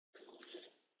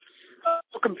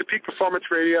Welcome to Peak Performance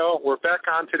Radio. We're back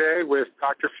on today with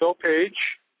Dr. Phil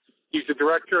Page. He's the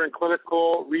Director in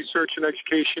Clinical Research and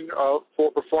Education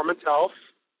for Performance Health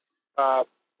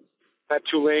at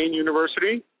Tulane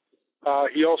University.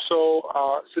 He also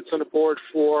sits on the board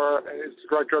for, as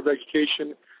Director of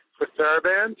Education for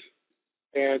TheraBand.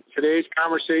 And today's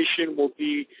conversation will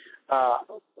be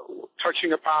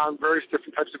touching upon various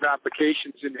different types of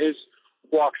applications in his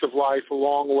walks of life,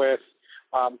 along with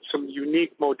some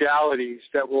unique modalities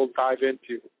that we'll dive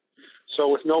into.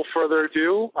 So with no further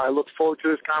ado, I look forward to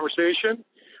this conversation.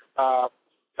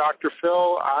 Dr.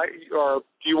 Phil, or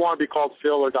do you want to be called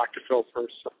Phil or Dr. Phil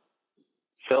first?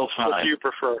 Phil's fine. What do you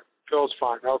prefer? Phil's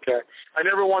fine. Okay. I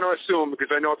never want to assume because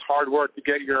I know it's hard work to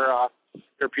get your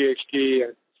PhD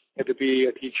and to be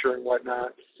a teacher and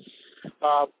whatnot.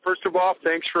 First of all,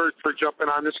 thanks for jumping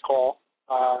on this call.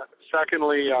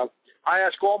 Secondly, I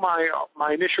ask all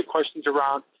my initial questions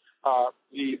around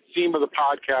the theme of the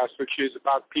podcast, which is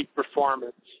about peak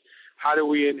performance. How do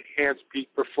we enhance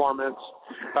peak performance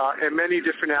and many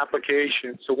different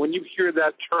applications? So when you hear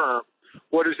that term,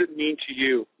 what does it mean to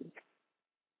you?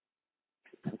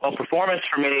 Well, performance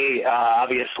for me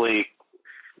obviously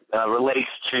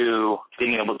relates to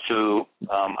being able to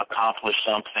accomplish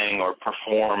something or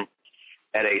perform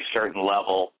at a certain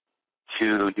level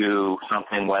to do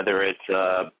something, whether it's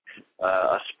a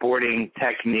sporting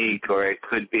technique or it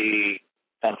could be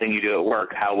something you do at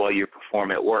work, how well you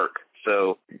perform at work.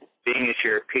 So being at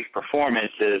your peak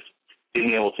performance is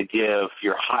being able to give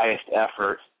your highest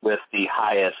effort with the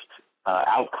highest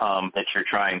outcome that you're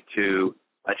trying to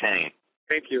attain.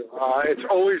 Thank you. It's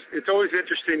always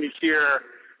interesting to hear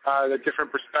the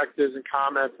different perspectives and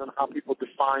comments on how people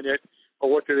define it or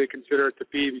what do they consider it to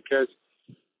be, because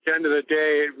at the end of the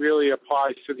day, it really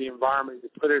applies to the environment you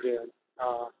put it in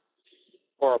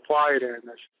or apply it in.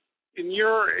 In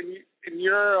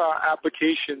your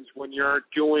applications, when you're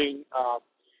doing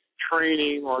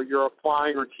training or you're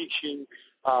applying or teaching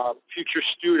future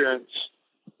students,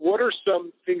 what are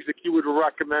some things that you would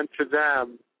recommend to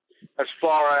them as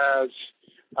far as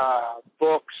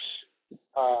books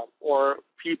or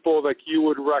people that you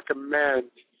would recommend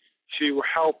to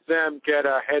help them get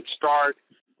a head start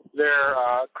their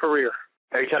career?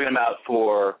 Are you talking about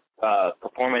for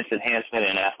performance enhancement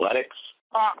in athletics?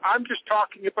 I'm just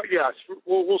talking about, yes,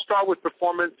 we'll start with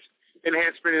performance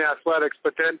enhancement in athletics,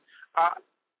 but then,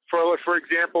 for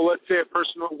example, let's say a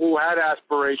person who had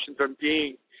aspirations on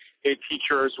being a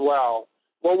teacher as well.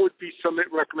 What would be some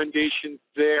recommendations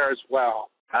there as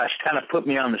well? It's kind of put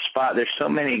me on the spot. There's so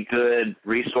many good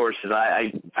resources.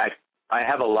 I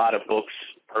have a lot of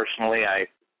books personally.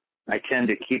 I tend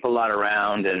to keep a lot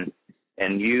around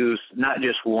and use not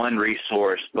just one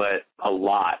resource, but a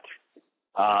lot,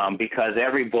 because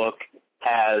every book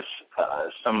has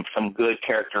some good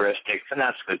characteristics and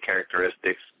not so good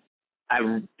characteristics.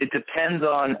 It depends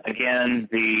on, again,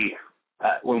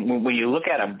 when you look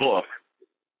at a book,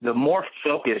 the more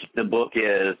focused the book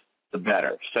is, the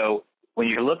better. So when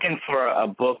you're looking for a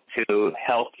book to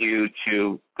help you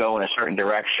to go in a certain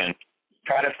direction,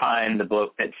 try to find the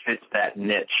book that fits that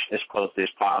niche as closely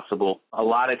as possible. A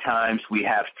lot of times we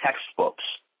have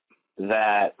textbooks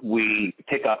that we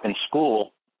pick up in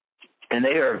school, and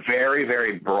they are very,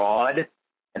 very broad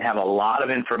and have a lot of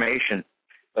information.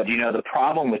 But, the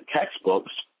problem with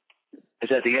textbooks is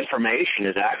that the information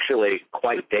is actually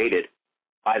quite dated.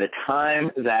 By the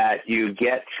time that you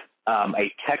get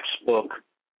a textbook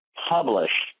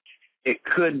published, it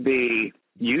could be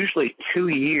usually 2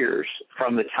 years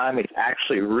from the time it's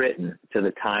actually written to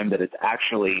the time that it's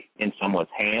actually in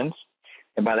someone's hands.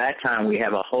 And by that time, we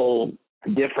have a whole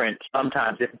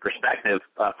sometimes different perspective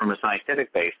from a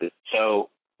scientific basis. So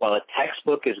while a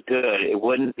textbook is good, it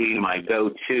wouldn't be my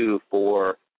go-to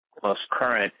for most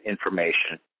current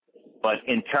information. But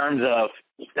in terms of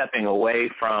stepping away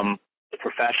from the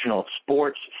professional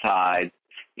sports side,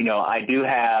 I do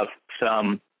have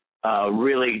some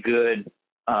really good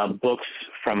books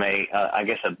from a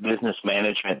business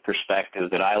management perspective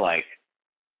that I like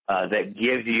that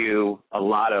give you a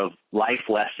lot of life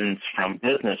lessons from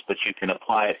business, but you can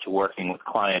apply it to working with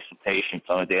clients and patients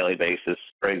on a daily basis.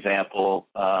 For example,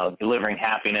 Delivering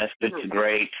Happiness, It's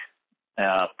Great,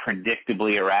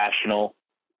 Predictably Irrational.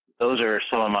 Those are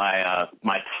some of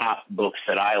my top books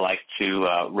that I like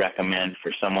to recommend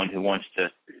for someone who wants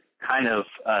to kind of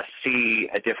see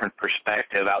a different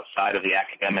perspective outside of the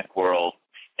academic world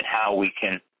and how we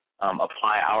can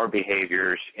apply our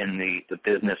behaviors in the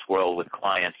business world with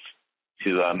clients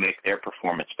to make their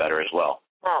performance better as well.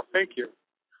 Oh, thank you.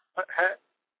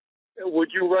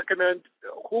 Would you recommend,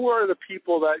 who are the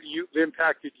people that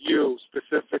impacted you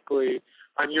specifically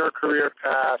on your career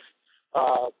path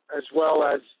as well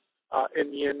as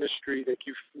in the industry that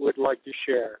you would like to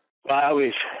share? Well, I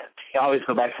always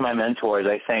go back to my mentors.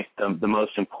 I think the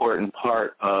most important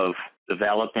part of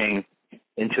developing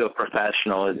into a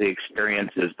professional is the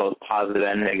experiences, both positive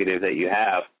and negative, that you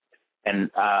have.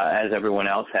 And as everyone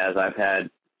else has, I've had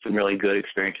some really good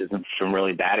experiences and some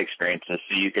really bad experiences.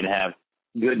 So you can have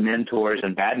good mentors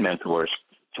and bad mentors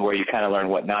to where you kind of learn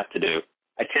what not to do.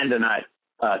 I tend to not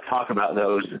talk about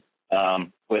those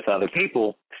with other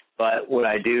people, but what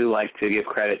I do like to give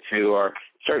credit to are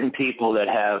certain people that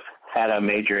have had a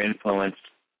major influence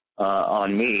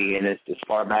on me, and it's as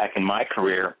far back in my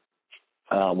career,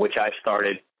 which I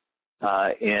started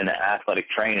in athletic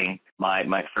training. My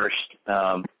first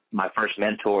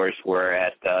mentors were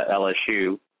at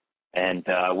LSU, and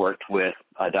worked with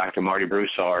Dr. Marty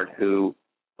Broussard, who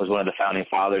was one of the founding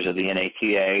fathers of the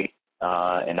NATA,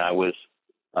 and I was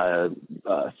a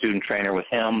student trainer with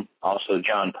him. Also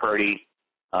John Purdy,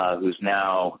 who's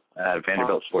now at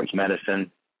Vanderbilt Sports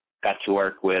Medicine. Got to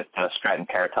work with Stratton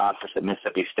Karatasis at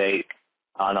Mississippi State,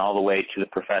 on all the way to the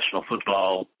professional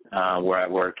football, where I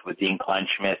worked with Dean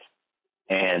Kleinschmidt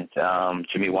and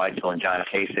Jimmy Weitzel and John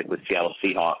Kasich with Seattle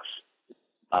Seahawks.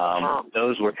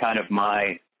 Those were kind of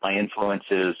my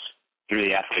influences through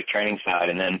the athletic training side.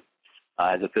 And then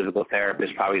as a physical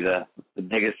therapist, probably the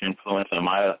biggest influence on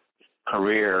my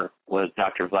career was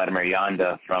Dr. Vladimir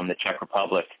Janda from the Czech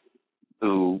Republic,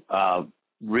 who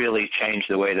really changed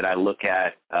the way that I look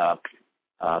at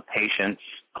patients,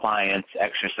 clients,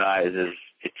 exercises.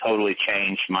 It totally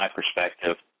changed my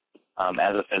perspective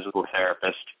as a physical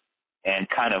therapist, and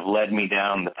kind of led me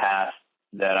down the path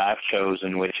that I've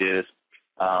chosen, which is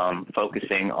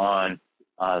focusing on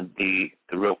the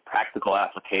real practical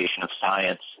application of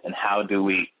science, and how do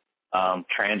we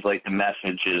translate the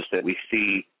messages that we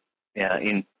see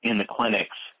in the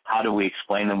clinics. How do we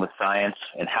explain them with science,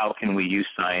 and how can we use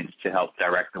science to help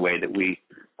direct the way that we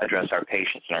address our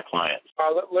patients and our clients?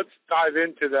 Let's dive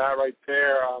into that right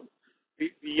there.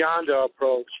 The Janda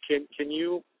approach. Can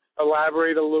you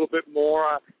elaborate a little bit more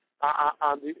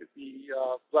on the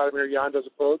Vladimir Janda's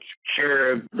approach?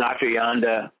 Sure. Dr.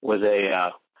 Janda was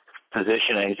a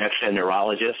physician, and he's actually a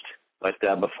neurologist, but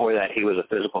before that he was a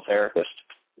physical therapist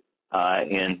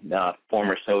in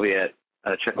former Soviet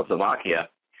Czechoslovakia.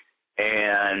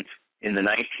 And in the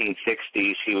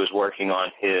 1960s he was working on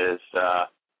his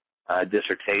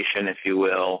dissertation, if you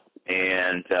will,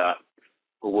 and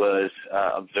was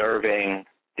observing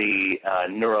the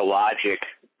neurologic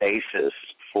basis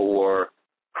for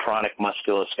chronic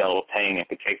musculoskeletal pain, in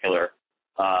particular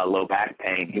low back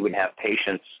pain. He would have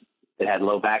patients that had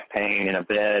low back pain in a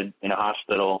bed in a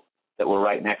hospital that were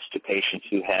right next to patients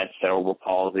who had cerebral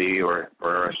palsy or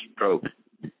a stroke,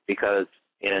 because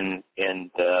in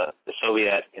the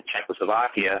Soviet and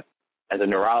Czechoslovakia, as a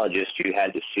neurologist, you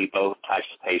had to see both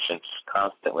types of patients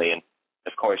constantly. And,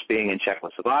 of course, being in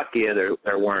Czechoslovakia,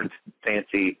 there weren't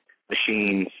fancy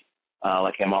machines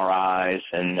like MRIs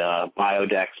and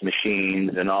Biodex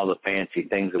machines and all the fancy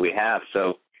things that we have.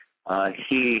 So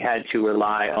he had to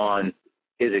rely on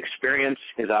his experience,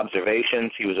 his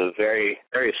observations. He was a very,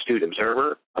 very astute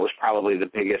observer. That was probably the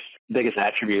biggest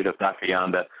attribute of Dr.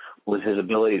 Janda, was his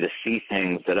ability to see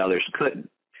things that others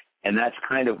couldn't. And that's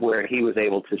kind of where he was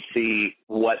able to see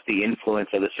what the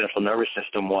influence of the central nervous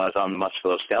system was on the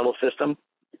musculoskeletal system,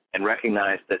 and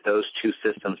recognize that those two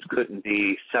systems couldn't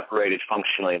be separated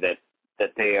functionally, that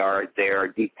they are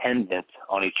dependent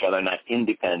on each other, not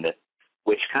independent,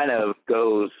 which kind of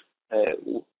goes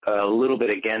a little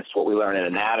bit against what we learn in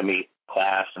anatomy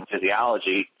class and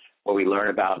physiology, where we learn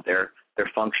about their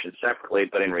functions separately,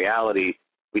 but in reality,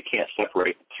 we can't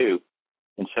separate the two.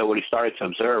 And so what he started to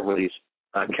observe were these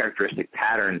characteristic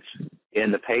patterns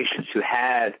in the patients who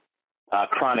had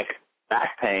chronic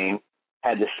back pain,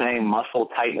 had the same muscle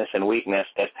tightness and weakness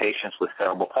that patients with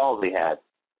cerebral palsy had.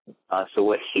 So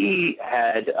what he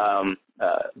had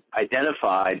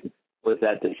identified was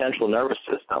that the central nervous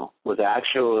system was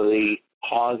actually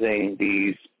causing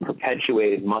these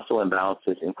perpetuated muscle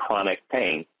imbalances in chronic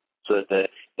pain, so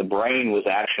that the brain was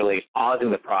actually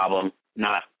causing the problem,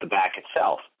 not the back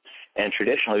itself. And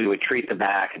traditionally, we would treat the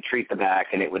back,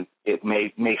 and it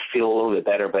may feel a little bit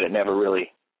better, but it never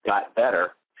really got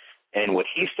better. And what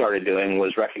he started doing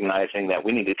was recognizing that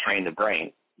we need to train the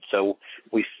brain. So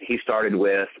he started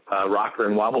with rocker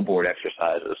and wobble board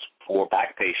exercises for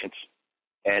back patients,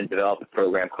 and developed a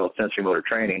program called sensory motor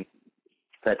training.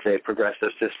 That's a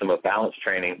progressive system of balance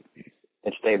training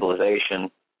and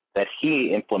stabilization that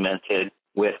he implemented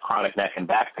with chronic neck and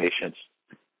back patients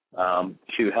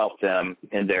to help them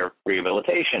in their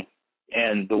rehabilitation.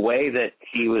 And the way that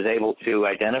he was able to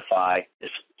identify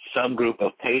this subgroup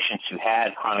of patients who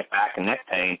had chronic back and neck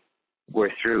pain were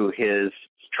through his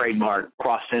trademark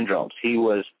cross syndromes. He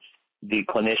was the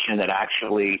clinician that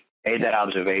actually made that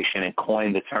observation and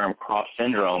coined the term cross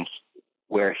syndromes,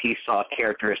 where he saw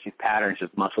characteristic patterns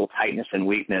of muscle tightness and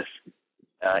weakness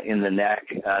in the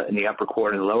neck, in the upper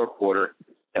quarter and the lower quarter,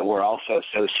 that were also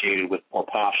associated with poor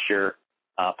posture,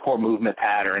 poor movement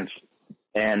patterns.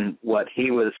 And what he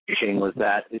was teaching was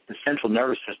that it's the central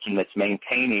nervous system that's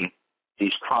maintaining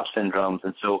these cross syndromes.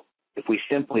 And so if we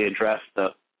simply address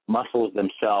the muscles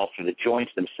themselves or the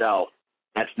joints themselves,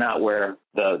 that's not where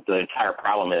the entire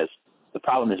problem is. The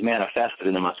problem is manifested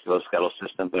in the musculoskeletal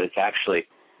system, but it's actually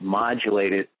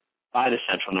modulated by the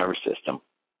central nervous system.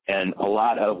 And a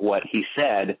lot of what he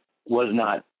said was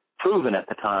not proven at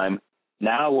the time.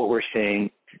 Now what we're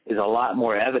seeing is a lot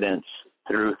more evidence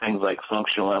through things like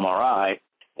functional MRI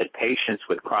that patients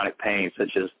with chronic pain,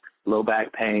 such as low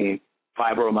back pain,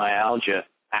 fibromyalgia,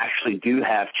 actually do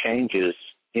have changes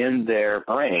in their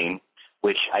brain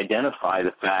which identify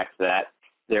the fact that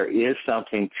there is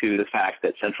something to the fact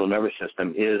that central nervous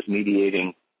system is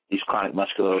mediating these chronic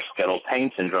musculoskeletal pain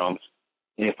syndromes.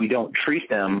 And if we don't treat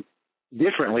them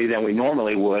differently than we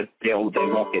normally would, they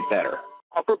won't get better.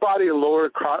 Upper body and lower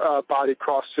body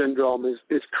cross syndrome is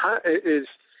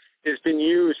been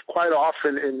used quite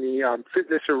often in the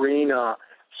fitness arena.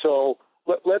 So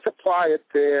let's apply it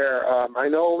there. I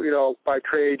know, by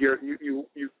trade you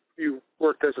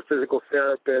worked as a physical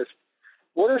therapist.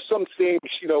 What are some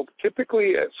things,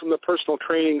 typically from the personal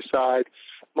training side,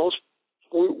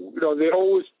 they're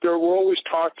always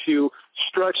taught to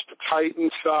stretch the tighten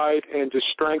side and to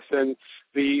strengthen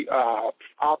the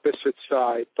opposite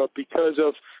side. But because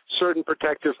of certain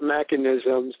protective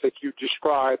mechanisms that you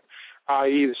described,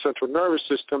 i.e. the central nervous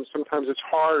system, sometimes it's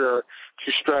harder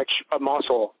to stretch a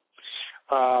muscle.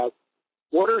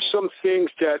 What are some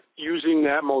things that, using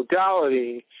that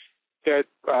modality, that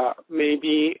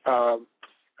maybe an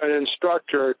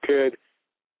instructor could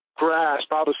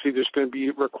grasp? Obviously, there's going to be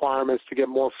requirements to get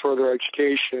more further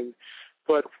education,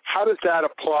 but how does that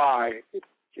apply?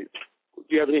 Do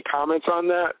you have any comments on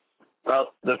that?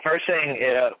 Well, the first thing,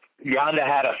 Janda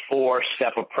had a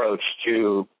 4-step approach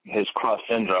to his cross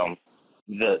syndrome.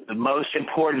 The most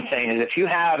important thing is if you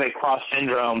have a cross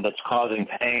syndrome that's causing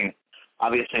pain,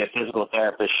 obviously a physical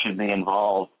therapist should be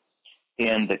involved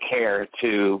in the care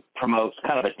to promote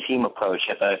kind of a team approach.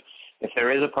 If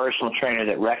there is a personal trainer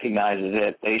that recognizes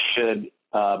it, they should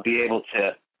be able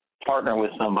to partner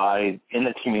with somebody in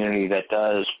the community that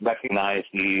does recognize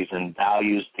these and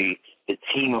values the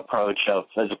team approach of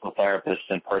physical therapists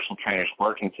and personal trainers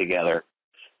working together.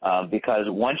 Because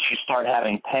once you start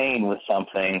having pain with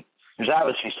something, there's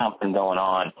obviously something going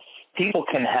on. People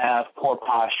can have poor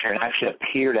posture and actually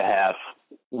appear to have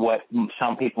what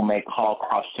some people may call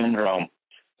cross syndrome,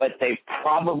 but they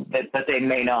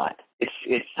may not.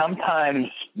 It's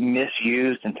sometimes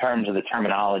misused in terms of the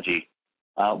terminology.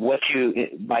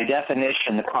 By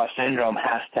definition, the cross syndrome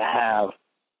has to have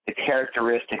the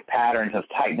characteristic patterns of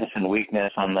tightness and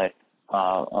weakness on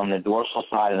the dorsal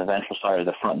side and the ventral side, or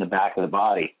the front and the back of the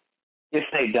body. If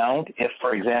they don't, if,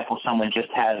 for example, someone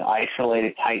just has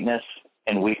isolated tightness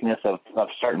and weakness of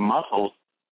certain muscles,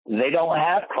 they don't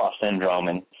have cross syndrome.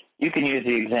 And you can use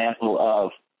the example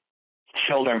of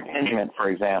shoulder impingement, for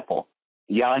example.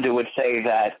 Janda would say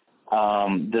that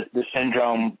the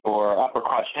syndrome, or upper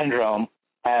cross syndrome,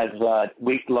 has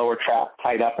weak lower trap,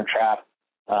 tight upper trap,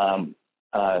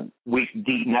 weak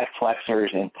deep neck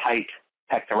flexors, and tight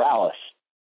pectoralis.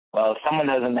 Well, if someone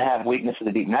doesn't have weakness of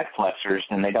the deep neck flexors,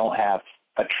 then they don't have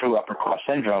a true upper cross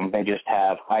syndrome. They just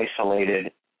have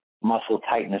isolated muscle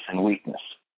tightness and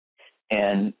weakness.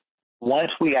 And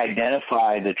once we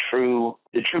identify the true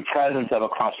presence of a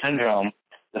cross syndrome,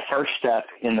 the first step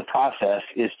in the process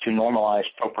is to normalize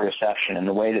proprioception. And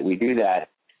the way that we do that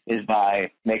is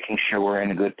by making sure we're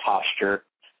in a good posture.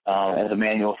 As a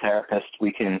manual therapist,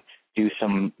 we can do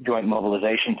some joint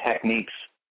mobilization techniques,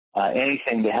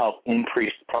 anything to help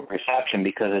increase proprioception,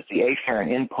 because it's the afferent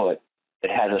input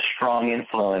that has a strong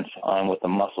influence on what the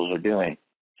muscles are doing.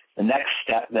 The next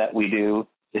step that we do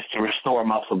is to restore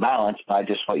muscle balance by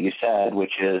just what you said,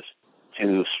 which is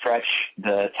to stretch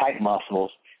the tight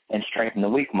muscles and strengthen the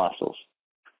weak muscles.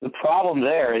 The problem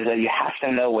there is that you have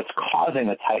to know what's causing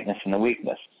the tightness and the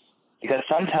weakness, because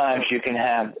sometimes you can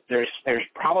have, there's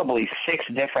probably 6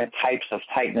 different types of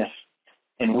tightness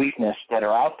and weakness that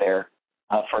are out there.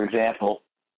 For example,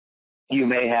 you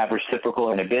may have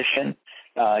reciprocal inhibition.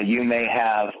 You may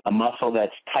have a muscle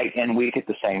that's tight and weak at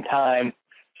the same time.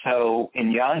 So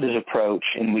in Janda's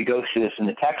approach, and we go through this in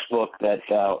the textbook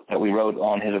that we wrote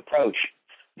on his approach,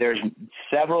 there's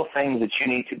several things that you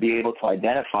need to be able to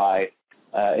identify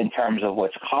in terms of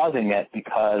what's causing it,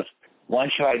 because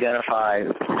once you identify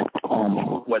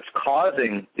what's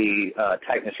causing the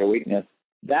tightness or weakness,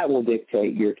 that will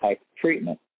dictate your type of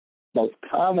treatment. Most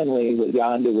commonly, what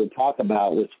Janda would talk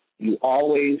about was you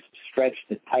always stretch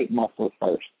the tight muscle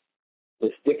first.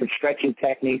 There's different stretching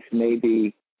techniques,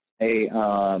 maybe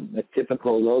a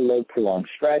typical low-load prolonged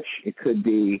stretch. It could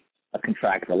be a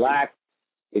contract relax.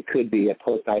 It could be a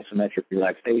post-isometric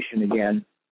relaxation again.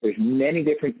 There's many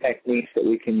different techniques that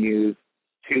we can use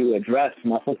to address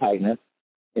muscle tightness.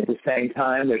 At the same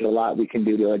time, there's a lot we can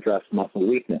do to address muscle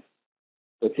weakness.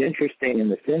 What's interesting in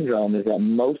the syndrome is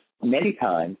that many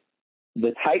times,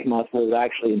 the tight muscle is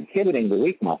actually inhibiting the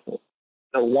weak muscle.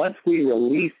 So once we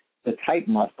release the tight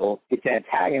muscle, its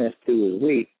antagonist who is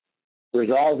weak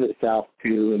resolves itself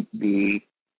to be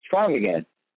strong again.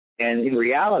 And in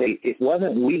reality, it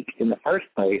wasn't weak in the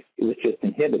first place. It was just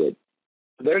inhibited.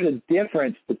 So there's a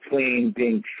difference between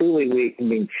being truly weak and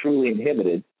being truly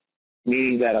inhibited,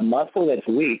 meaning that a muscle that's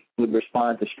weak would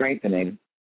respond to strengthening,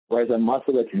 whereas a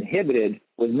muscle that's inhibited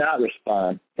would not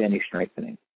respond to any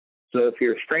strengthening. So if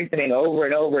you're strengthening over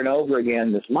and over and over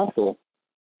again this muscle,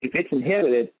 if it's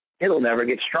inhibited, it'll never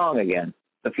get strong again.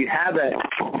 So if you have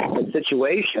a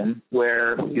situation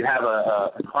where you have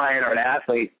a client or an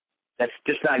athlete that's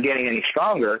just not getting any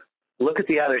stronger, look at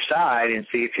the other side and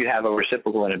see if you have a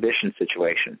reciprocal inhibition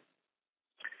situation.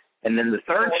 And then the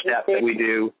third step that we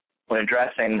do when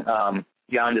addressing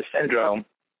Janda syndrome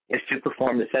is to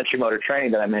perform the sensory motor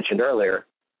training that I mentioned earlier,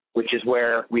 which is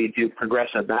where we do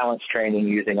progressive balance training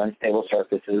using unstable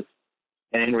surfaces.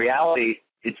 And in reality,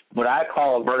 it's what I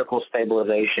call a vertical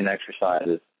stabilization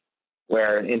exercises,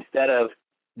 where instead of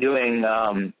doing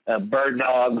bird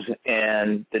dogs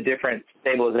and the different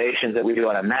stabilizations that we do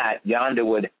on a mat, Janda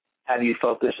would have you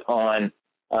focus on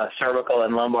cervical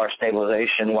and lumbar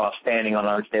stabilization while standing on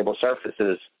unstable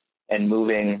surfaces and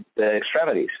moving the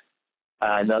extremities.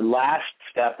 The last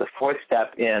step, the fourth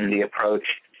step in the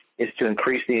approach, is to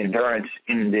increase the endurance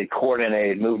in the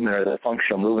coordinated movement or the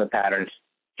functional movement patterns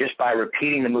just by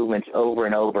repeating the movements over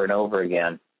and over and over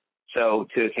again. So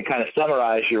to kind of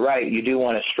summarize, you're right, you do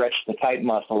want to stretch the tight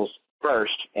muscles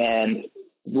first and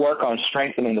work on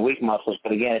strengthening the weak muscles,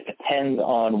 but again, it depends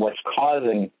on what's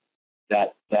causing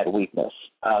that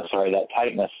weakness, that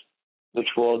tightness,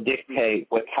 which will dictate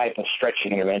what type of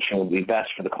stretching intervention would be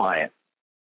best for the client.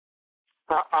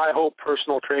 I hope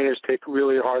personal trainers take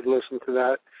really a hard listen to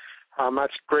that.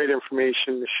 That's great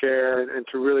information to share and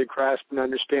to really grasp and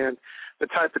understand the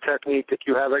type of technique that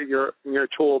you have in your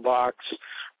toolbox,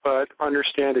 but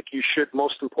understand that you should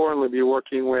most importantly be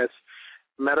working with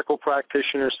medical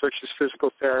practitioners such as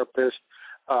physical therapists,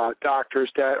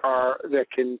 doctors that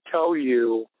can tell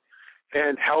you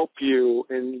and help you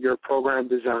in your program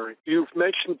design. You've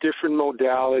mentioned different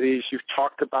modalities. You've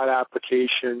talked about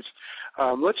applications.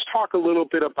 Let's talk a little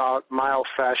bit about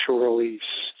myofascial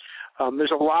release.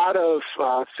 There's a lot of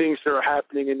things that are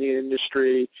happening in the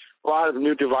industry. A lot of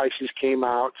new devices came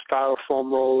out,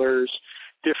 styrofoam rollers,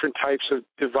 different types of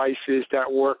devices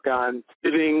that work on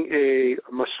giving a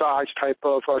massage type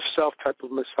of, a self type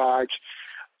of massage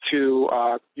to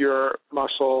your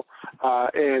muscle,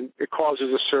 and it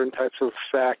causes a certain type of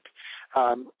effect.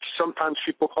 Sometimes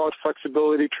people call it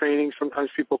flexibility training.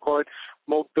 Sometimes people call it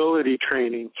mobility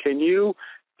training. Can you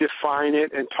define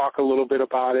it and talk a little bit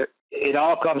about it? It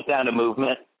all comes down to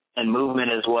movement, and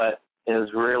movement is what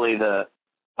is really a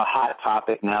hot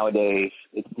topic nowadays.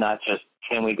 It's not just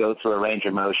can we go through a range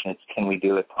of motion, it's can we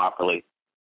do it properly.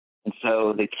 And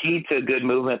so the key to good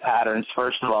movement patterns,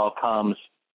 first of all, comes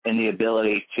in the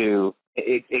ability to,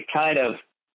 it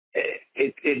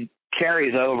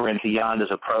carries over into Janda's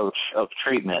approach of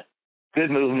treatment. Good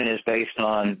movement is based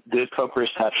on good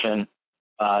proprioception,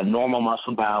 normal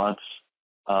muscle balance,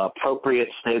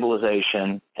 appropriate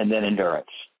stabilization, and then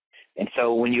endurance. And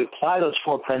so when you apply those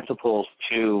four principles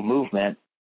to movement,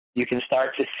 you can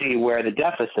start to see where the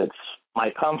deficits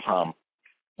might come from.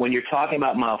 When you're talking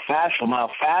about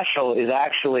myofascial is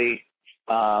actually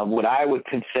what I would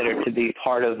consider to be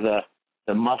part of the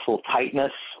muscle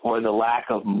tightness or the lack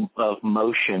of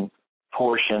motion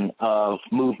portion of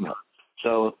movement.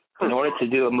 So in order to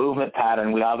do a movement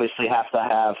pattern, we obviously have to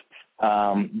have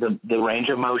the range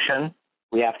of motion.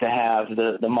 We have to have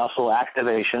the muscle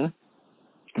activation.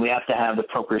 We have to have the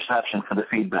proprioception for the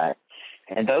feedback.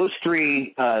 And those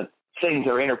three things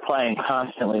are interplaying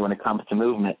constantly when it comes to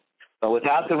movement. But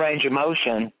without the range of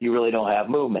motion, you really don't have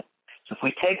movement. So if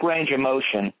we take range of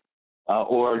motion,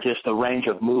 or just a range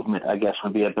of movement, I guess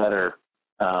would be a better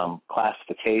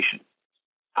classification.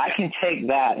 I can take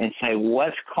that and say,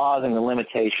 what's causing the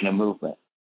limitation of movement?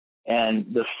 And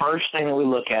the first thing that we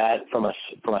look at from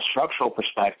a structural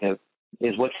perspective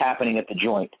is what's happening at the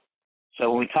joint. So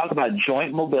when we talk about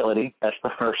joint mobility, that's the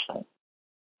first thing.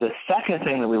 The second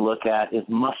thing that we look at is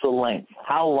muscle length.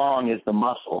 How long is the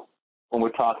muscle when we're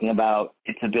talking about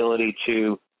its ability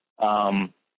to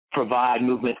provide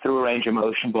movement through a range of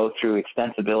motion, both through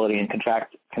extensibility and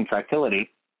contractility.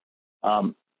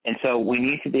 And so we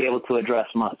need to be able to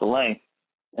address muscle length.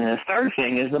 And the third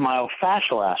thing is the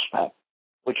myofascial aspect,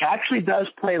 which actually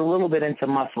does play a little bit into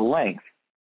muscle length.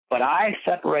 But I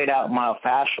separate out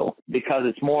myofascial because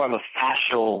it's more of a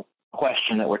fascial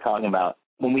question that we're talking about.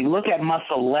 When we look at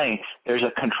muscle length, there's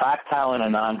a contractile and a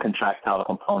non-contractile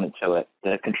component to it.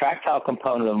 The contractile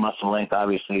component of muscle length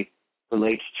obviously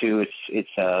relates to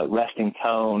its resting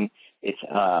tone, its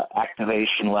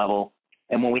activation level.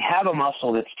 And when we have a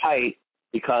muscle that's tight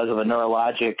because of a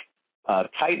neurologic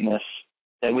tightness,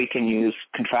 then we can use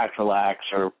contract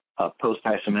relax or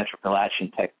post-isometric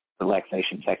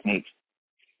relaxation techniques.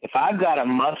 If I've got a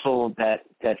muscle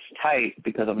that's tight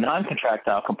because of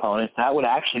non-contractile components, that would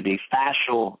actually be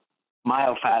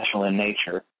myofascial in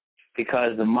nature,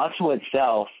 because the muscle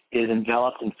itself is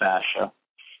enveloped in fascia,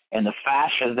 and the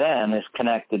fascia then is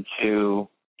connected to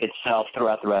itself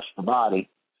throughout the rest of the body.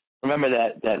 Remember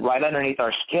that right underneath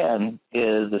our skin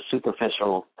is the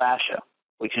superficial fascia,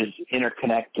 which is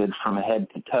interconnected from head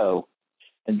to toe.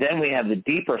 And then we have the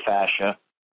deeper fascia,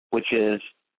 which is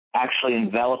actually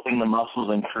enveloping the muscles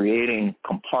and creating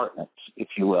compartments,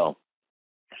 if you will.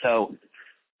 So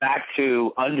back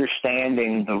to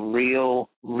understanding the real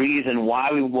reason why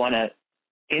we want to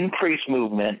increase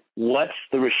movement. What's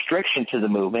the restriction to the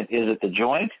movement? Is it the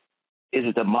joint? Is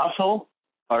it the muscle?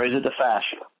 Or is it the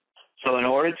fascia? So in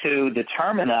order to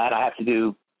determine that, I have to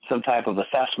do some type of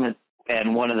assessment.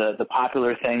 And one of the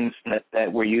popular things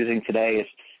that we're using today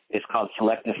is called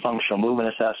Selective Functional Movement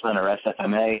Assessment, or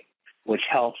SFMA, which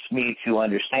helps me to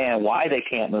understand why they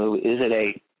can't move. Is it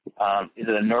a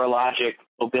neurologic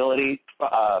mobility?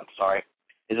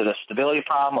 Is it a stability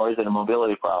problem, or is it a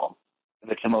mobility problem?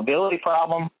 If it's a mobility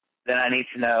problem, then I need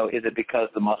to know, is it because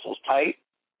the muscle's tight?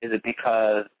 Is it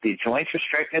because the joint's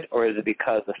restricted, or is it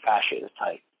because the fascia is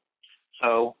tight?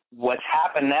 So what's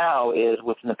happened now is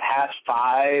within the past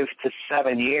 5 to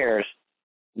 7 years,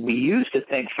 we used to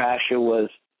think fascia was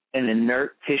an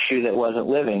inert tissue that wasn't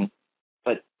living,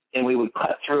 and we would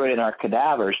cut through it in our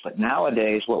cadavers. But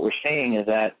nowadays what we're seeing is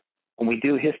that when we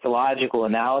do histological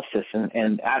analysis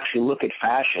and actually look at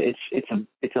fascia,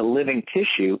 it's a living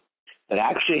tissue that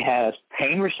actually has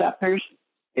pain receptors,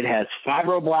 it has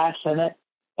fibroblasts in it,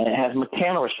 and it has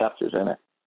mechanoreceptors in it.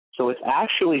 So it's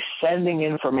actually sending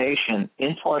information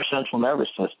into our central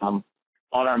nervous system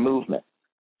on our movement.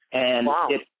 And wow.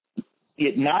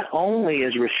 It not only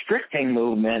is restricting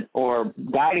movement or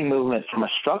guiding movement from a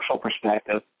structural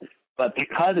perspective, but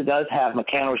because it does have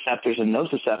mechanoreceptors and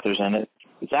nociceptors in it,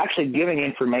 it's actually giving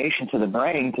information to the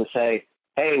brain to say,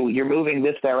 hey, you're moving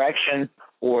this direction,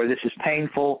 or this is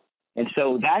painful. And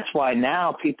so that's why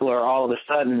now people are all of a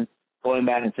sudden going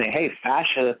back and saying, hey,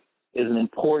 fascia is an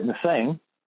important thing.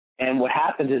 And what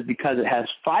happens is because it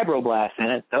has fibroblasts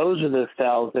in it, those are the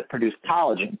cells that produce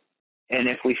collagen. And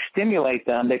if we stimulate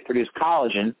them, they produce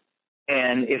collagen.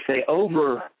 And if they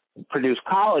overproduce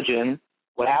collagen,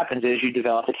 what happens is you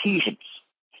develop adhesions.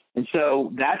 And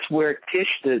so that's where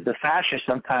the fascia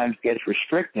sometimes gets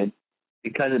restricted,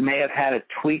 because it may have had a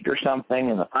tweak or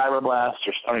something, and the fibroblasts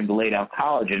are starting to lay down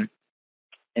collagen.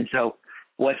 And so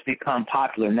what's become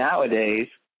popular nowadays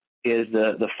is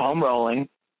the foam rolling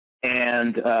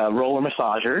and roller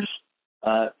massagers,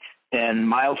 and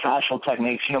myofascial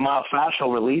techniques. You know,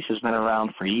 myofascial release has been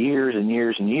around for years and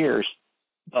years and years,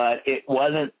 but it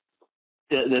wasn't.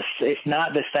 It's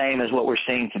not the same as what we're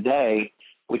seeing today,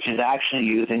 which is actually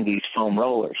using these foam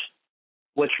rollers.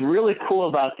 What's really cool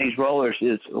about these rollers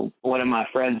is one of my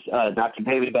friends, Dr.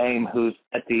 David Boehm, who's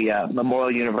at the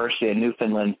Memorial University in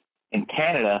Newfoundland in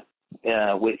Canada,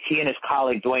 he and his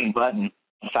colleague Dwayne Button,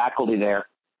 faculty there,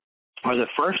 are the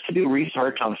first to do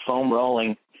research on foam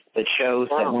rolling that shows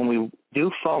that when we do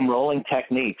foam rolling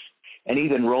techniques, and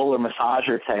even roller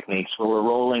massager techniques, where we're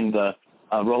rolling the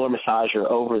roller massager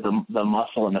over the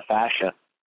muscle and the fascia,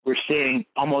 we're seeing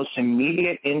almost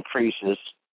immediate increases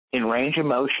in range of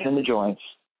motion in the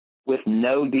joints with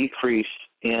no decrease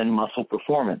in muscle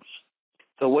performance.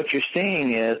 So what you're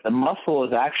seeing is the muscle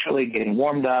is actually getting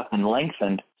warmed up and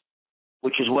lengthened,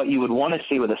 which is what you would want to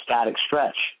see with a static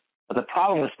stretch. But the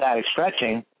problem with static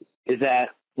stretching is that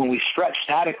when we stretch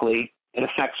statically, it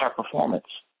affects our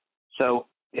performance. So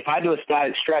if I do a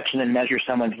static stretch and then measure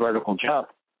someone's vertical jump,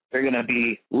 they're going to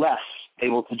be less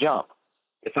able to jump.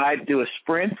 If I do a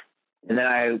sprint and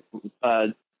then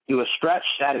I do a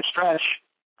static stretch,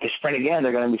 they sprint again,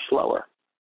 they're going to be slower.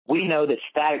 We know that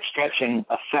static stretching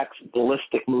affects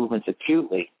ballistic movements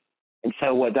acutely. And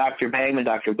so what Dr. Baim and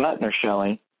Dr. Button are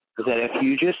showing is that if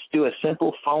you just do a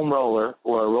simple foam roller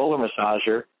or a roller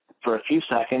massager for a few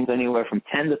seconds, anywhere from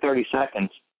 10 to 30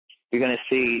 seconds, you're going to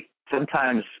see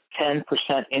sometimes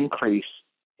 10% increase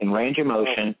in range of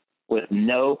motion with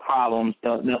no problems,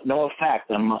 no effect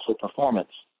on muscle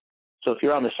performance. So if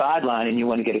you're on the sideline and you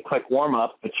want to get a quick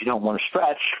warm-up, but you don't want to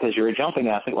stretch because you're a jumping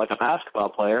athlete like a basketball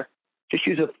player, just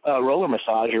use a roller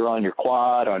massager on your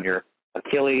quad, on your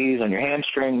Achilles, on your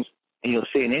hamstrings, and you'll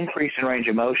see an increase in range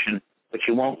of motion, but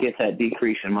you won't get that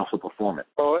decrease in muscle performance.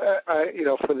 Well,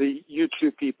 for the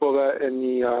YouTube people and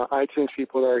the iTunes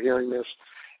people that are hearing this,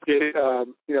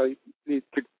 to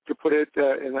put it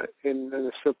in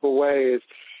a simple way is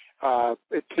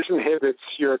it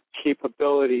disinhibits your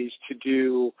capabilities to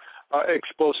do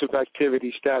explosive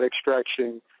activity, static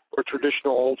stretching, or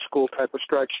traditional old school type of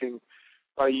stretching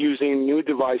by using new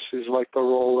devices like the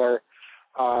roller.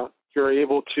 You're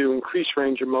able to increase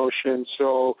range of motion,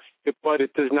 but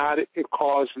it does not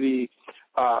cause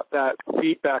that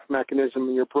feedback mechanism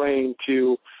in your brain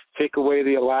to take away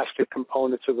the elastic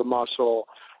components of the muscle.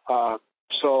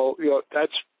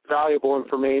 That's valuable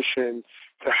information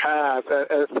to have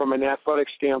from an athletic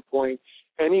standpoint.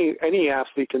 Any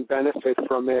athlete can benefit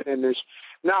from it, and there's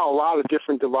now a lot of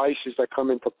different devices that come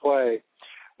into play.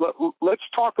 Let's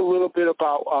talk a little bit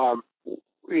about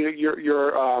your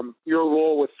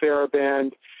role with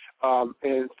TheraBand,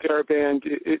 and TheraBand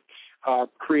it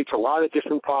creates a lot of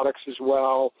different products as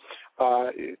well.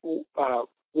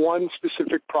 One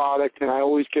specific product, and I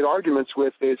always get arguments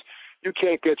with, is you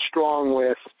can't get strong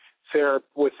with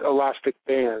elastic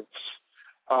bands.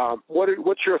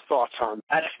 What's your thoughts on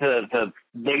that? That's the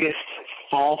biggest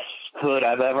falsehood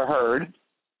I've ever heard.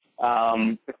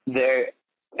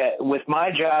 With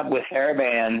my job with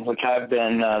TheraBand, which I've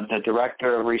been the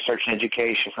Director of Research and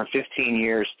Education for 15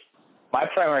 years, my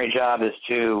primary job is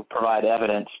to provide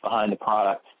evidence behind the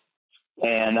product.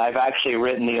 And I've actually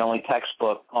written the only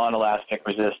textbook on elastic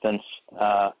resistance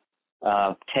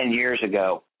 10 years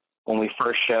ago when we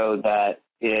first showed that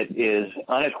it is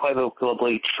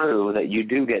unequivocally true that you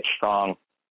do get strong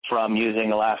from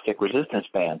using elastic resistance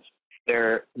bands.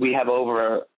 We have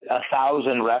over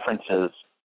 1,000 references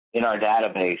in our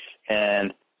database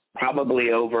and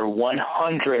probably over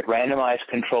 100 randomized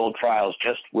controlled trials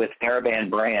just with TheraBand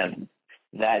brand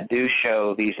that do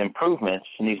show these improvements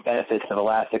and these benefits of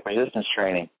elastic resistance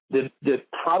training.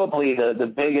 Probably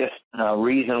the biggest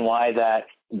reason why that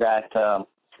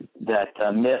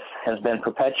myth has been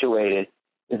perpetuated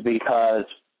is because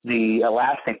the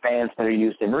elastic bands that are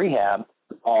used in rehab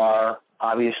are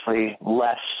obviously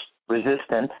less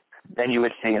resistant than you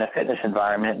would see in a fitness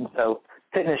environment. And so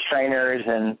fitness trainers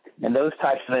and those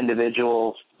types of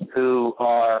individuals who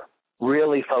are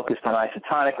really focused on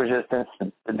isotonic resistance,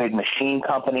 the big machine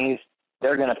companies,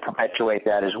 they're going to perpetuate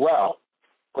that as well.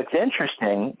 What's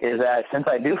interesting is that since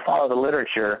I do follow the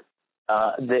literature,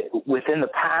 within the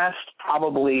past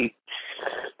probably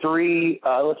 4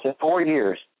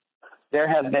 years, there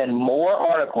have been more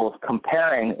articles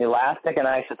comparing elastic and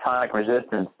isotonic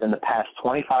resistance in the past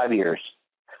 25 years,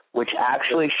 which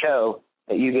actually show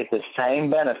that you get the same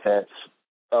benefits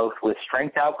both with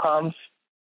strength outcomes,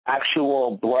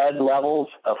 actual blood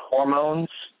levels of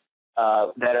hormones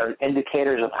that are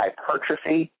indicators of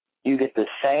hypertrophy. You get the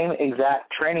same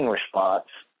exact training response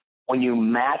when you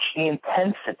match the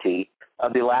intensity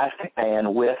of the elastic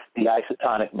band with the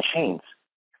isotonic machines.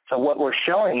 So what we're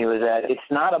showing you is that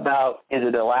it's not about is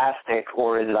it elastic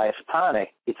or is it isotonic.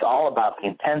 It's all about the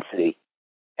intensity.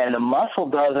 And the muscle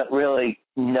doesn't really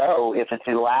know if it's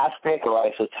elastic or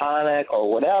isotonic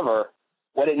or whatever.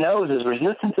 What it knows is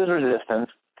resistance,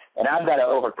 and I've got to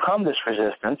overcome this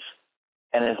resistance.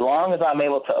 And as long as I'm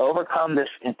able to overcome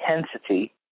this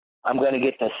intensity, I'm going to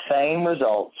get the same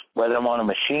results, whether I'm on a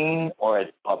machine or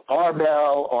a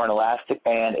barbell or an elastic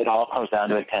band. It all comes down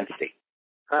to intensity.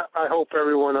 I hope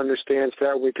everyone understands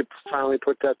that. We could finally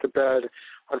put that to bed.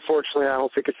 Unfortunately, I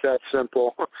don't think it's that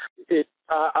simple.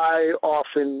 I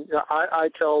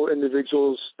tell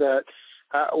individuals that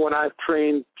when I've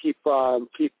trained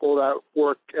people that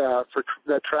work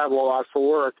that travel a lot for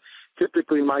work,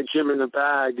 typically my gym in the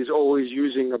bag is always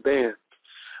using a band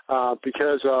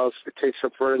because it takes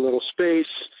up very little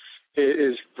space. It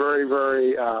is very,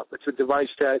 very. It's a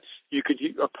device that you could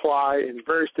apply in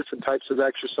various different types of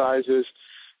exercises.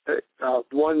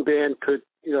 One band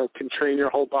can train your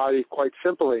whole body quite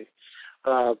simply.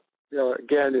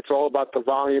 Again, it's all about the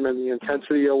volume and the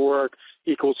intensity of work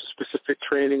equals a specific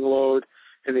training load.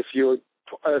 And if you're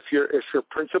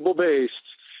principle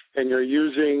based and you're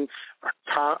using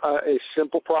a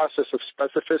simple process of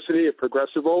specificity, a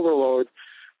progressive overload,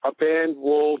 a band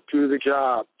will do the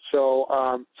job. So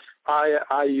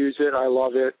I use it. I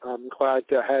love it. I'm glad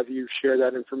to have you share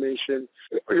that information.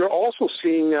 You're also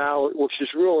seeing now, which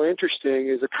is real interesting,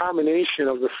 is a combination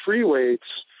of the free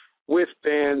weights with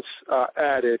bands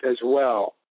added as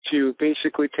well to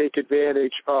basically take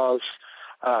advantage of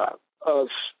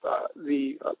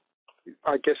the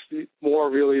I guess the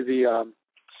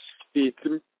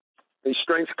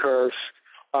strength curve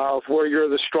of where you're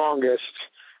the strongest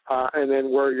and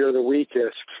then where you're the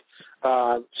weakest.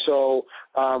 So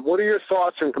what are your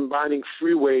thoughts on combining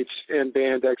free weights and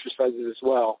band exercises as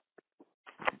well?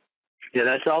 Yeah,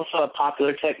 that's also a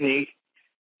popular technique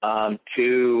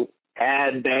to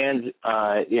add bands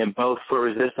in both for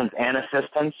resistance and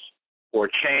assistance or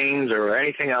chains or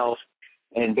anything else.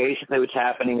 And basically what's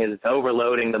happening is it's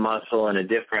overloading the muscle in a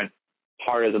different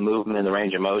part of the movement in the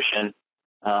range of motion.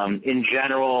 In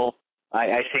general,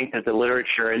 I think that the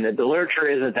literature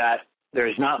isn't that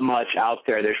there's not much out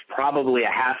there. There's probably a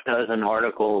half dozen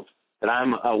articles that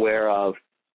I'm aware of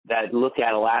that look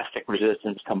at elastic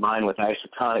resistance combined with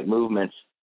isotonic movements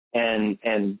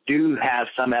and do have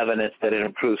some evidence that it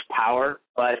improves power.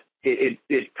 But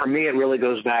for me, it really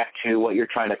goes back to what you're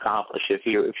trying to accomplish. If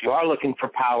you are looking for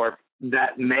power,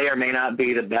 that may or may not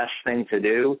be the best thing to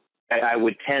do. I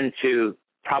would tend to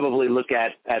probably look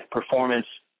at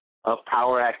performance of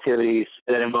power activities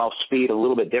that involve speed a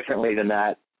little bit differently than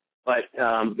that. But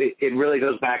it really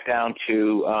goes back down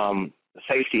to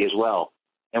safety as well.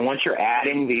 And once you're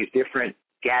adding these different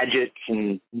gadgets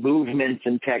and movements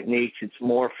and techniques, it's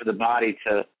more for the body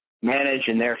to manage,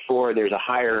 and therefore there's a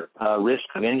higher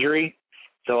risk of injury.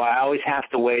 So I always have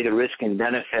to weigh the risk and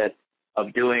benefit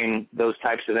of doing those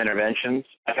types of interventions.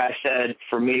 Like I said,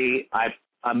 for me,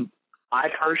 I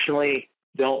personally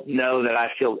don't know that I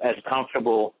feel as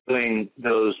comfortable doing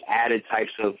those added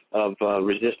types of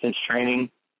resistance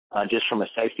training just from a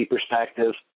safety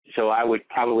perspective. So I would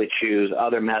probably choose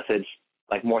other methods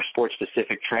like more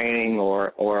sport-specific training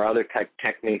or other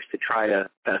techniques to try to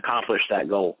accomplish that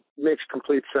goal. Makes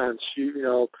complete sense.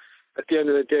 At the end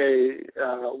of the day,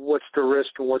 what's the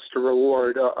risk and what's the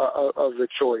reward of the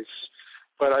choice?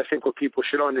 But I think what people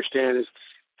should understand is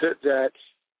that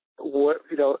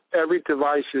every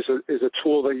device is a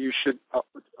tool that you should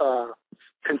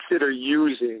consider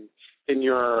using in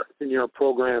your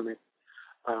programming.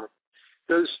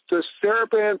 Does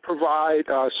TheraBand provide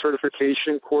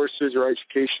certification courses or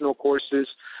educational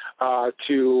courses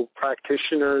to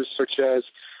practitioners such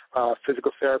as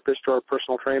physical therapists or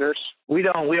personal trainers? We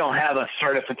don't have a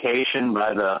certification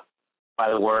by the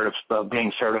word of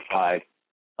being certified.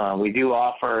 We do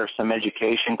offer some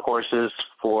education courses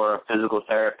for physical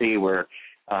therapy. We're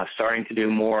starting to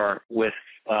do more with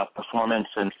performance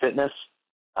and fitness.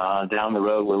 Down the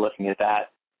road, we're looking at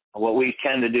that. What we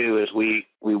tend to do is we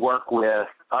work with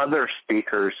other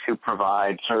speakers who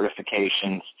provide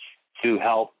certifications to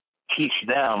help teach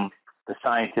them the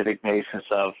scientific basis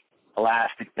of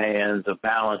elastic bands, of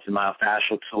balance and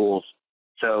myofascial tools.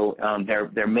 So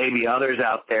there may be others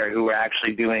out there who are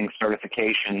actually doing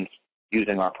certifications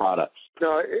using our products.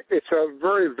 No, it's a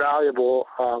very valuable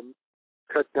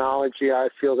technology. I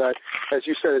feel that, as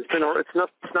you said, it's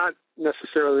not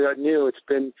necessarily that new. It's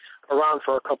been around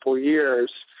for a couple of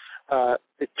years.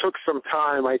 It took some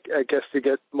time, I guess, to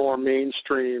get more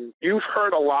mainstream. You've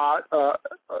heard a lot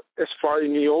as far as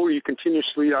you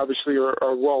continuously, obviously, are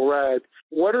well read.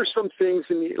 What are some things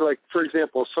for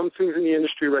example, some things in the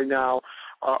industry right now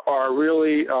are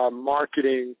really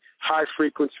marketing high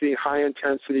frequency, high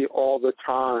intensity all the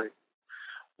time?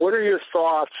 What are your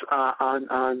thoughts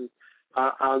on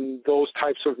those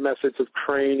types of methods of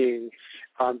training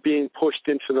being pushed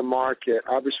into the market?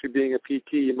 Obviously, being a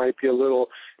PT, you might be a little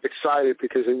excited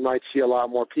because you might see a lot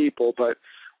more people, but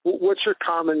what's your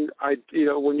common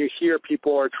idea when you hear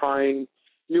people are trying,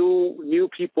 new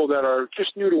people that are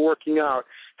just new to working out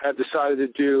have decided to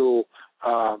do,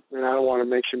 and I don't want to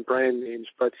mention brand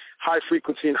names, but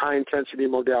high-frequency and high-intensity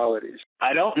modalities?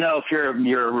 I don't know if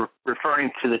you're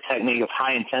referring to the technique of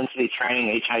high-intensity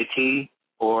training, HIT,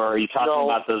 or are you talking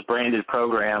about those branded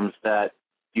programs that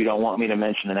you don't want me to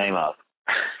mention the name of?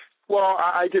 Well,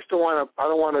 I just don't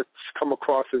want to come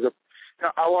across as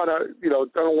I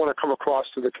don't want to come across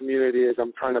to the community as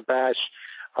I'm trying to bash,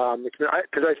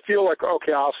 because I feel like,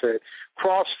 okay, I'll say it.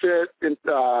 CrossFit,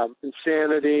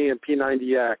 Insanity, and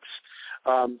P90X,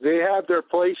 they have their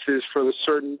places for a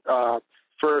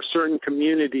certain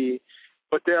community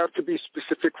but there have to be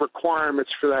specific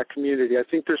requirements for that community. I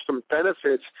think there's some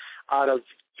benefits out of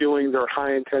doing their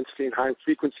high-intensity and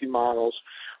high-frequency models.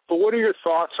 But what are your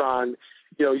thoughts on,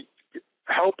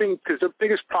 helping, because the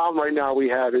biggest problem right now we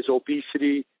have is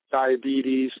obesity,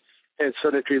 diabetes, and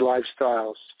sedentary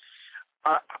lifestyles.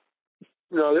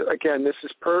 Again, this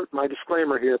is my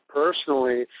disclaimer here.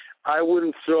 Personally, I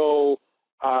wouldn't throw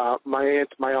my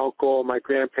aunt, my uncle, my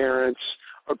grandparents,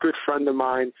 a good friend of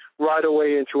mine right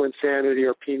away into Insanity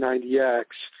or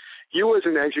P90X. You as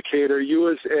an educator,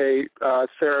 you as a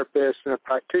therapist and a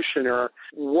practitioner,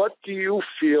 what do you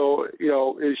feel,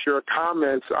 is your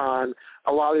comments on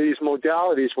a lot of these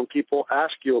modalities when people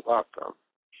ask you about them?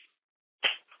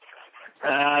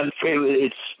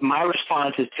 My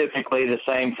response is typically the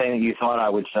same thing that you thought I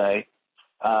would say,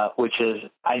 which is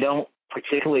I don't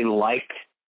particularly like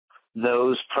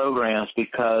those programs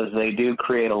because they do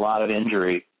create a lot of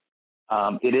injury.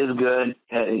 It is good.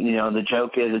 The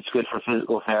joke is it's good for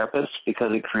physical therapists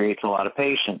because it creates a lot of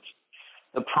patients.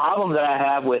 The problem that I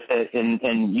have with it,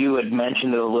 and you had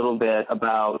mentioned it a little bit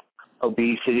about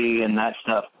obesity and that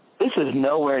stuff, this is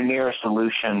nowhere near a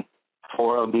solution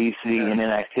for obesity and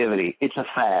inactivity. It's a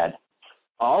fad.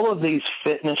 All of these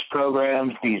fitness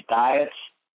programs, these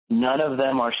diets, none of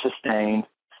them are sustained.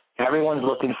 Everyone's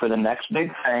looking for the next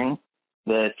big thing.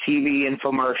 The TV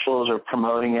infomercials are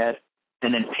promoting it,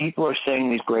 and then people are seeing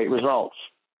these great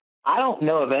results. I don't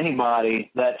know of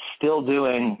anybody that's still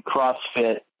doing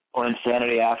CrossFit or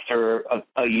Insanity after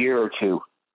a year or two,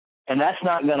 and that's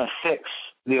not going to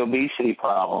fix the obesity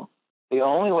problem. The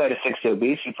only way to fix the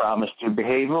obesity problem is through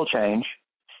behavioral change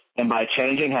and by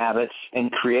changing habits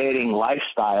and creating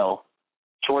lifestyle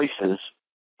choices.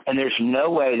 And there's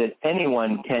no way that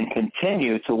anyone can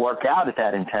continue to work out at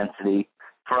that intensity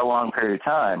for a long period of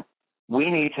time.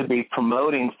 We need to be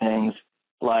promoting things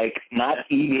like not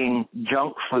eating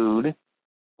junk food,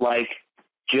 like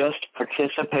just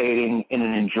participating in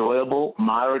an enjoyable,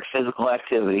 moderate physical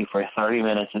activity for 30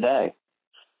 minutes a day.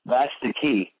 That's the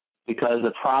key. Because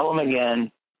the problem,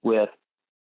 again, with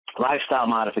lifestyle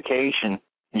modification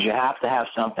is you have to have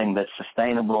something that's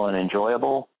sustainable and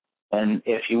enjoyable. And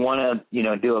if you want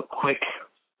to, do a quick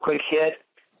hit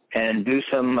and do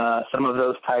some of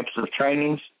those types of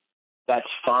trainings,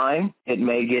 that's fine. It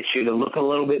may get you to look a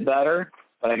little bit better,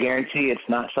 but I guarantee it's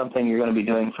not something you're going to be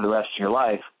doing for the rest of your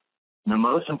life. And the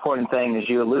most important thing, as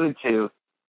you alluded to,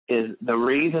 is the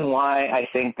reason why I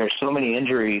think there's so many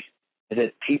injuries is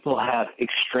that people have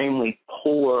extremely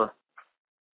poor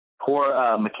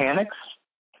mechanics.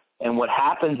 And what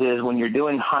happens is when you're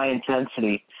doing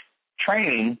high-intensity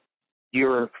training,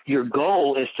 your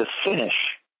goal is to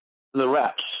finish the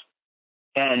reps.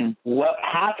 And what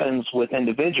happens with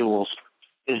individuals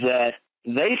is that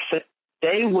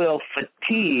they will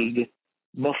fatigue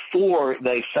before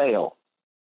they fail.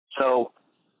 So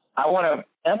I want to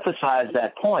emphasize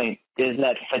that point, is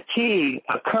that fatigue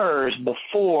occurs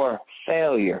before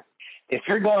failure. If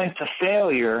you're going to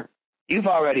failure, you've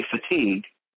already fatigued.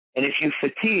 And if you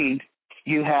fatigued,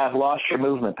 you have lost your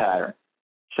movement pattern.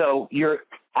 So you're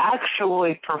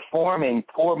actually performing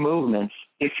poor movements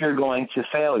if you're going to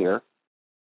failure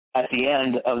at the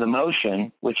end of the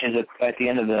motion, which is at the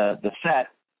end of the set,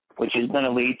 which is going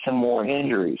to lead to more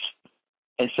injuries.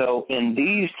 And so in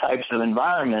these types of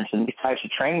environments and these types of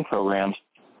training programs,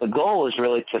 the goal is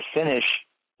really to finish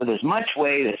with as much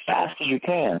weight as fast as you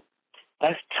can.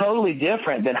 That's totally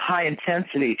different than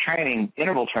high-intensity training,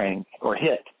 interval training, or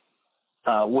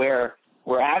HIIT, where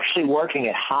we're actually working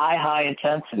at high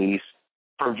intensities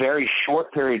for very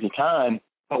short periods of time,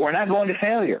 but we're not going to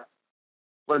failure.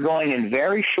 We're going in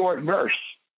very short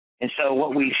bursts. And so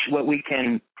what we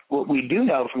do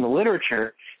know from the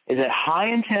literature is that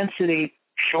high-intensity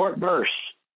short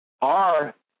bursts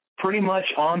are pretty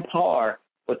much on par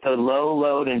with the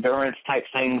low-load endurance type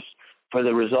things for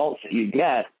the results that you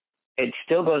get. It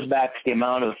still goes back to the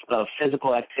amount of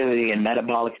physical activity and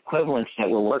metabolic equivalence that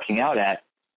we're working out at,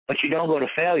 but you don't go to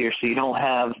failure, so you don't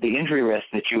have the injury risk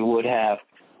that you would have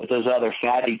with those other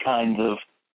fatty kinds of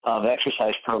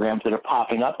exercise programs that are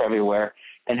popping up everywhere.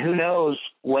 And who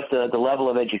knows what the level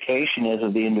of education is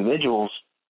of the individuals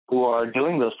who are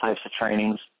doing those types of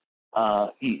trainings.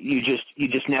 You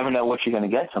just never know what you're going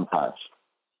to get sometimes.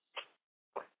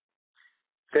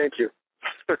 Thank you.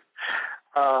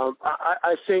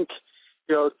 I think,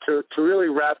 to really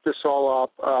wrap this all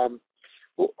up,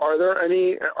 are there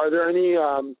any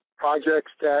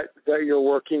projects that you're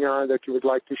working on that you would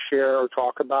like to share or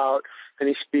talk about?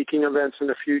 Any speaking events in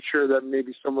the future that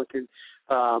maybe someone can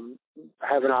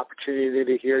have an opportunity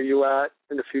to hear you at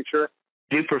in the future?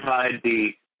 I do provide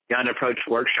the Janda approach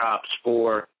workshops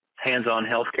for hands-on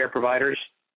healthcare providers.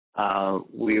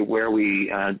 where we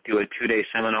do a 2-day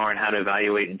seminar on how to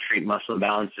evaluate and treat muscle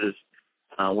imbalances.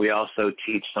 We also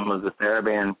teach some of the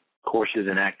TheraBand courses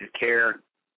in active care.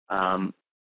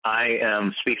 I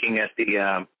am speaking at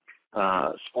the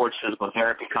Sports Physical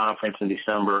Therapy Conference in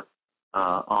December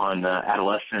on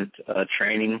adolescent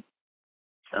training.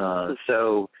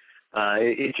 So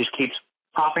it just keeps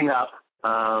popping up.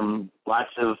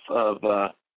 Lots of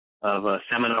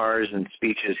seminars and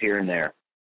speeches here and there.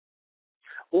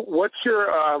 What's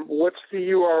the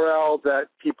URL that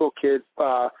people could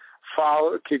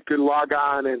follow, could log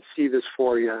on and see this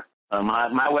for you?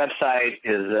 My website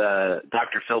is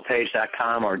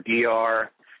drphilpage.com or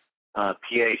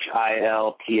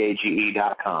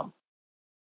drphilpage.com.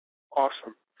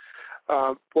 Awesome.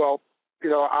 Well,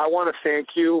 I want to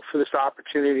thank you for this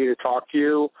opportunity to talk to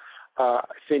you. I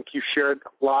think you shared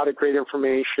a lot of great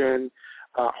information.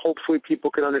 Hopefully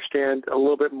people can understand a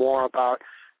little bit more about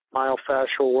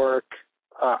myofascial work,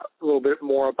 a little bit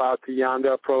more about the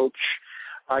Janda approach.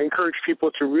 I encourage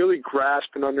people to really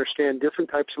grasp and understand different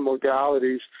types of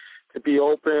modalities, to be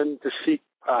open, to seek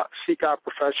out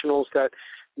professionals that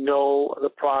know the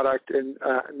product, and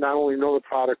not only know the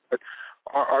product, but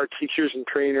are teachers and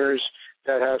trainers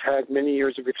that have had many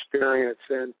years of experience.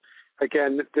 And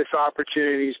again, this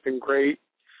opportunity has been great.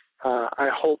 I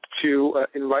hope to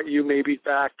invite you maybe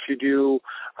back to do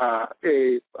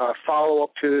a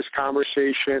follow-up to this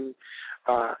conversation.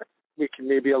 We can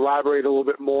maybe elaborate a little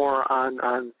bit more on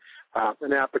an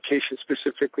application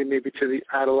specifically maybe to the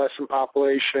adolescent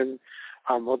population.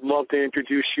 Would love to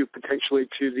introduce you potentially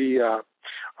to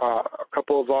a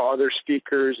couple of our other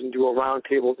speakers and do a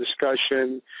roundtable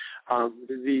discussion.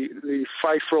 The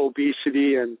fight for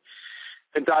obesity and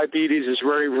diabetes is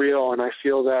very real, and I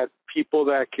feel that people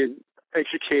that can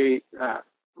educate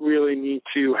really need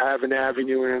to have an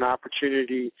avenue and an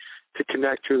opportunity to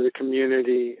connect to the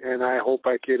community, and I hope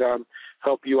I could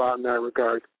help you out in that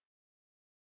regard.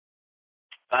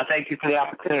 Thank you for the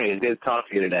opportunity. It's good to talk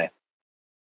to you today.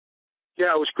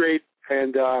 Yeah, it was great,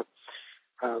 and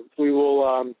we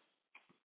will